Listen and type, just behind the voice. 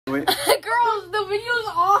Wait. Girls, the video's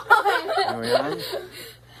on. Are we on?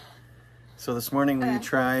 So this morning we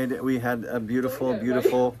had a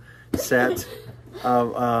beautiful set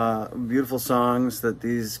of beautiful songs that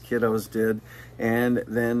these kiddos did, and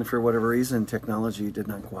then for whatever reason technology did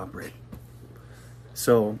not cooperate.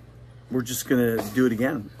 So we're just gonna do it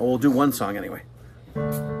again. We'll do one song anyway.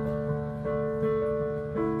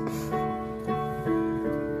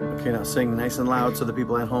 Okay, now sing nice and loud so the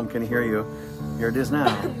people at home can hear you. Here it is now.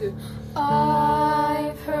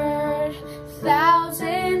 I've heard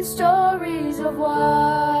 1,000 stories of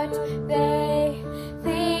what they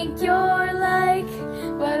think you're like,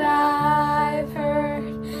 but I've heard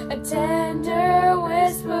a tender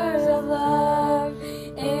whispers of love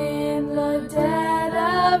in the dead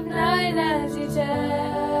of night as you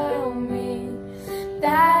tell me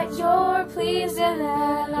that you're pleased and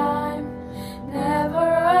that I'm never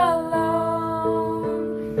alone.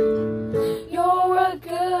 You're a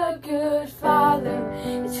good father.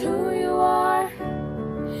 It's who you are.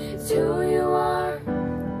 It's who you are.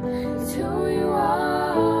 It's who you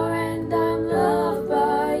are. And I'm loved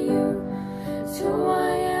by you. It's who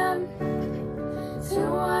I am. It's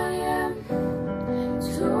who I am.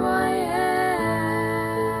 It's who I am.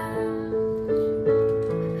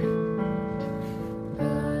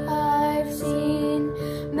 I've seen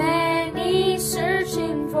many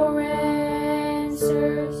searching for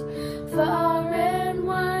answers far and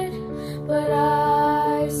wide, but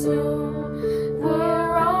I assume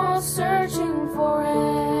we're all searching for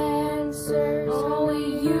answers.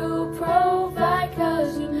 Only you provide,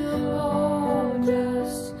 'cause you know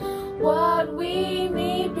just what we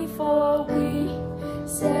need before we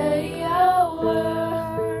say a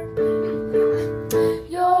word.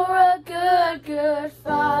 You're a good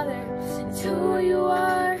father. It's who you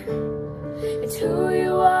are. It's who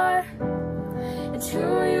you are. It's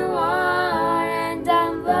who you are, and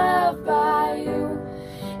I'm loved by you.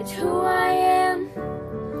 It's who I am.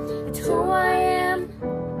 It's who I am.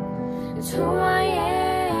 It's who I am.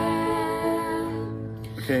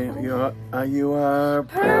 Okay, you are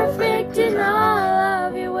Perfect in all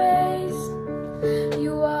of your ways.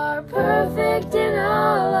 You are perfect in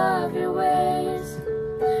all of your ways.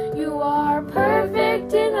 You are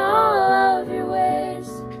perfect in all of your ways.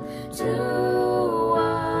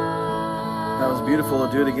 That was beautiful.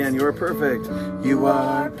 Do it again. You are perfect. You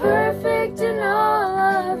are perfect in all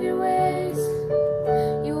of your ways.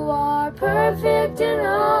 You are perfect in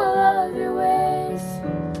all of your ways.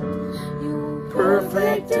 You are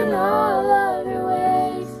perfect in all of your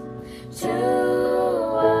ways to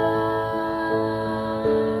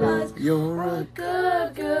us. You're a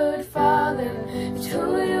good father. It's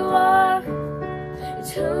who you are.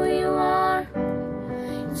 It's who you are.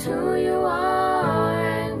 It's who you are,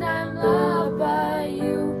 and I'm loved by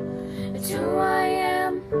you. It's who I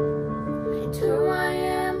am. It's who I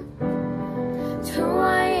am. It's who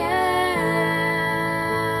I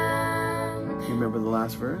am. You remember the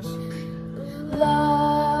last verse?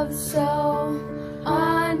 Love so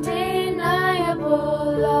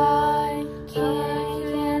undeniable, I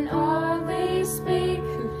can hardly speak.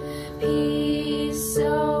 Peace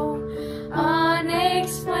so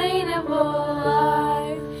unexplainable,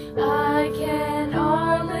 I can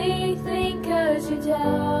hardly think, 'cause you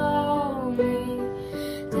tell me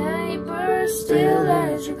deeper still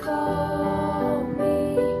as you call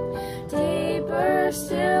me, deeper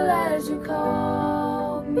still as you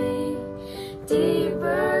call me,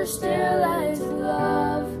 deeper still as you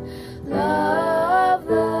love, love,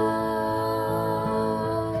 love.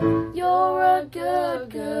 You're a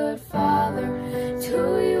good father. It's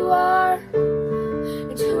who you are.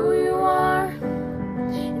 It's who you are.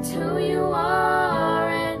 It's who you are,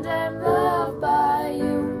 and I'm loved by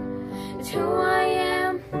you. It's who I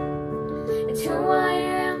am. It's who I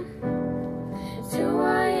am. It's who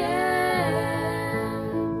I am.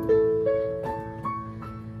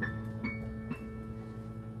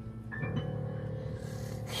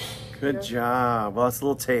 Good job. Well, that's a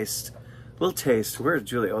little taste. Little taste. Where's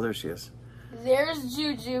Julie? Oh, there she is. There's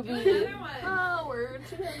Jujubee. Oh, word.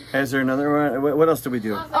 Is there another one? What else did we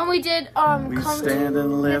do? We did We stand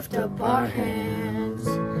and lift up our hands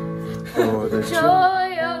for the joy.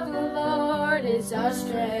 joy of the Lord is our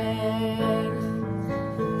strength.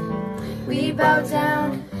 We bow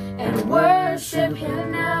down and worship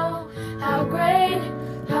Him now. How great,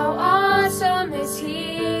 how awesome is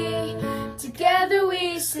He. Together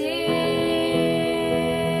we sing.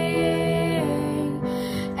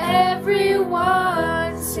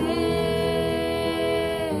 Everyone sing.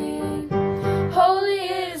 Holy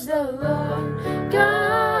is the Lord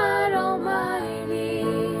God Almighty.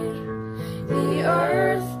 The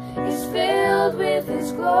earth is filled with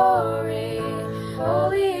His glory. glory.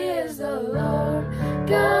 Holy is the Lord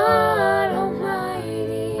God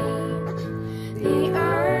Almighty. The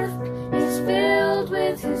earth is filled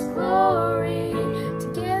with His glory.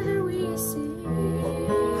 Together we sing.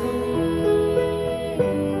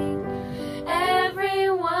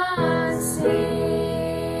 Everyone sing.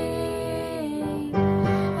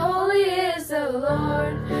 Holy is the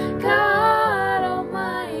Lord God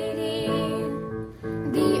Almighty.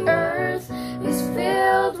 The earth is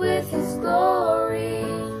filled with His glory.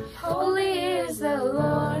 Holy is the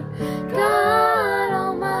Lord God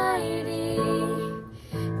Almighty.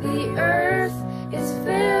 The earth is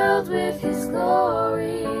filled with His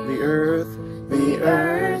glory. The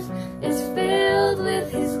earth is filled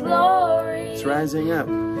with His glory. It's rising up.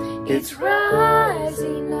 It's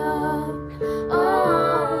rising up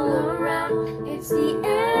all around. It's the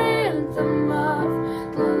anthem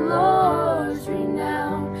of the Lord's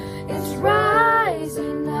renown. It's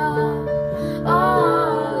rising up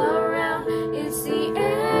all around. It's the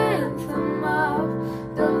anthem of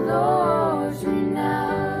the Lord's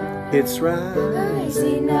renown. It's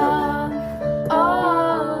rising up.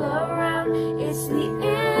 All around. It's the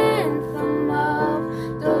anthem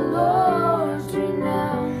of the Lord's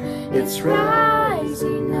renown. It's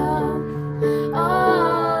rising up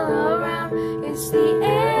all around. It's the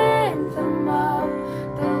anthem of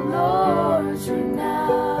the Lord's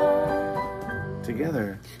renown.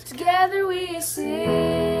 Together. Together we sing.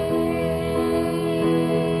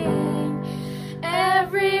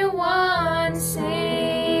 Everyone sing.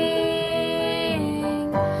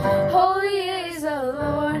 Holy is the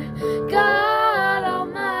Lord God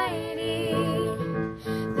Almighty.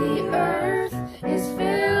 The earth is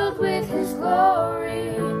filled with His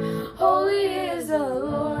glory. Holy is the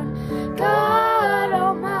Lord God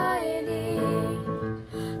Almighty.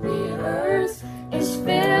 The earth is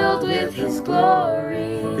filled with His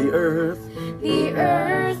glory. The earth. The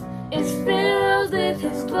earth is filled with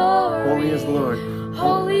His glory. Holy is the Lord.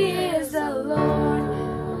 Holy is the Lord.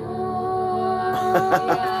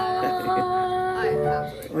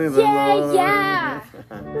 Yeah.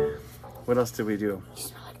 What else did we do? You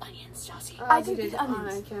smell like onions, Chelsea. I did these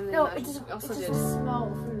onions. No, it doesn't. Also It did. doesn't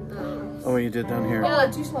smell. Oh, you did down here. Yeah,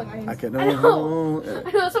 do smell like onions. I can I know. only. I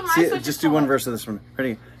know. That's what my See, switch just is do one called. verse of this one.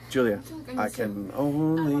 Ready, Julia? I can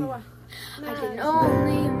only. I can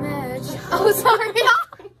only imagine. Oh, sorry.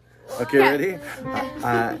 Okay, ready?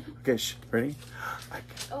 Okay, ready? I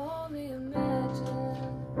can Only imagine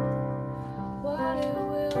what it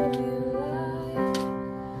will be like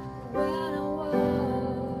when I walk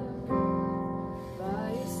by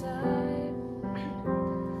your side.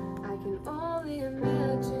 I can only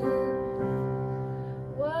imagine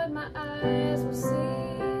what my eyes will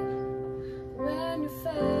see when your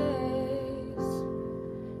face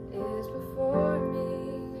is before me.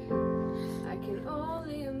 I can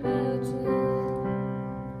only imagine.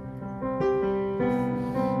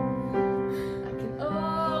 I can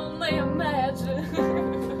only imagine.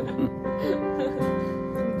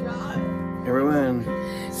 Everyone.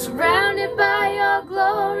 Surrounded by your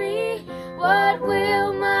glory, what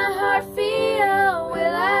will my heart feel?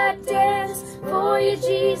 Will I dance for you,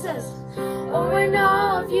 Jesus? Or in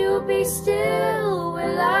awe of you be still?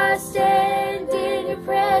 Will I stand in your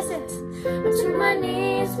presence? Or to my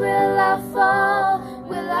knees will I fall?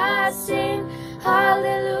 Will I sing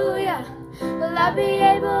hallelujah? Will I be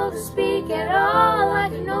able to speak at all? I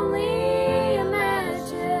can only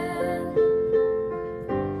imagine.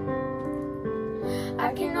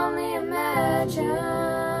 I can only imagine.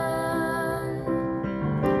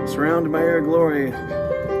 Surrounded by your glory.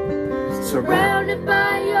 Surrounded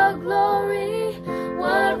by your glory,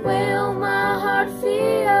 what will my heart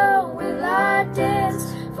feel? Will I dance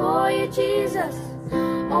for you, Jesus?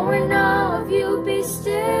 Or in awe of you be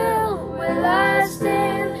still? Will I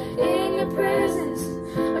stand in your presence?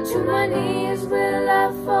 Or to my knees will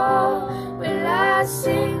I fall? Will I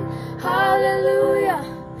sing hallelujah?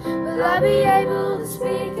 Will I be able to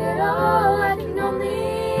speak at all? I can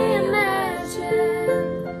only imagine.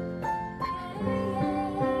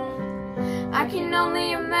 I can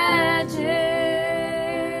only imagine.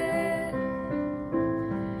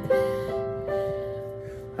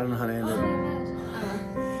 I don't know how to end it.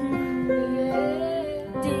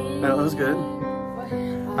 Yeah. That was good.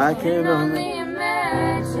 I can only.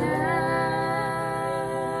 Imagine.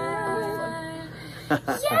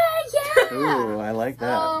 Yeah. Ooh, I like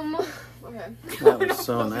that. Okay. That was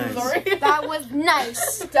so nice. Sorry. That was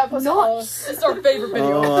nice. That was Nice. This is our favorite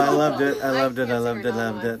video. Oh, I loved it. I loved it. I loved it. I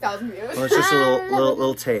loved it. 1,000 views. Well, it's just a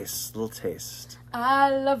little taste. Little taste. I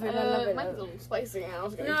love it. I love it. Mine's a little spicy. I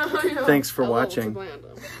was Thanks for a little too watching. bland,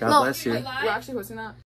 though. God No. bless you. We're actually hosting that.